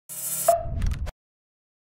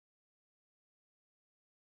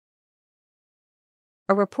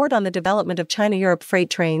A report on the development of China-Europe freight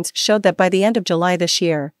trains showed that by the end of July this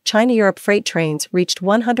year, China-Europe freight trains reached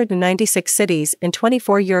 196 cities in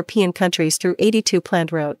 24 European countries through 82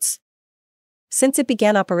 planned routes. Since it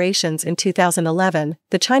began operations in 2011,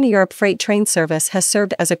 the China-Europe freight train service has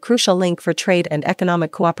served as a crucial link for trade and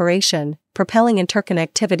economic cooperation, propelling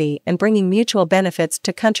interconnectivity and bringing mutual benefits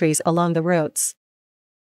to countries along the routes.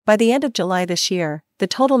 By the end of July this year, the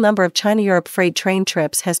total number of China-Europe freight train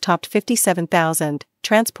trips has topped 57,000,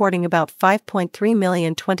 transporting about 5.3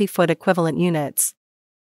 million 20-foot equivalent units.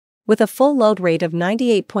 With a full load rate of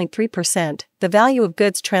 98.3%, the value of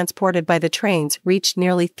goods transported by the trains reached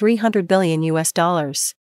nearly $300 billion.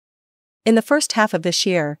 In the first half of this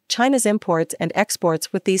year, China's imports and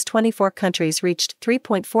exports with these 24 countries reached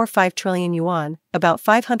 3.45 trillion yuan, about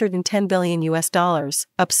 $510 billion,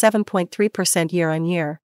 up 7.3%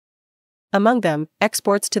 year-on-year. Among them,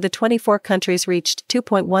 exports to the 24 countries reached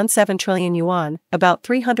 2.17 trillion yuan, about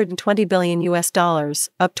 $320 billion,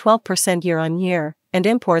 up 12% year-on-year, and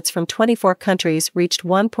imports from 24 countries reached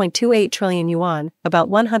 1.28 trillion yuan, about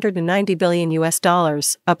 $190 billion,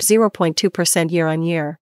 up 0.2%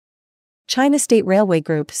 year-on-year. China State Railway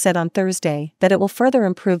Group said on Thursday that it will further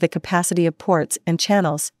improve the capacity of ports and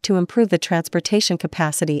channels to improve the transportation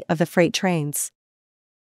capacity of the freight trains.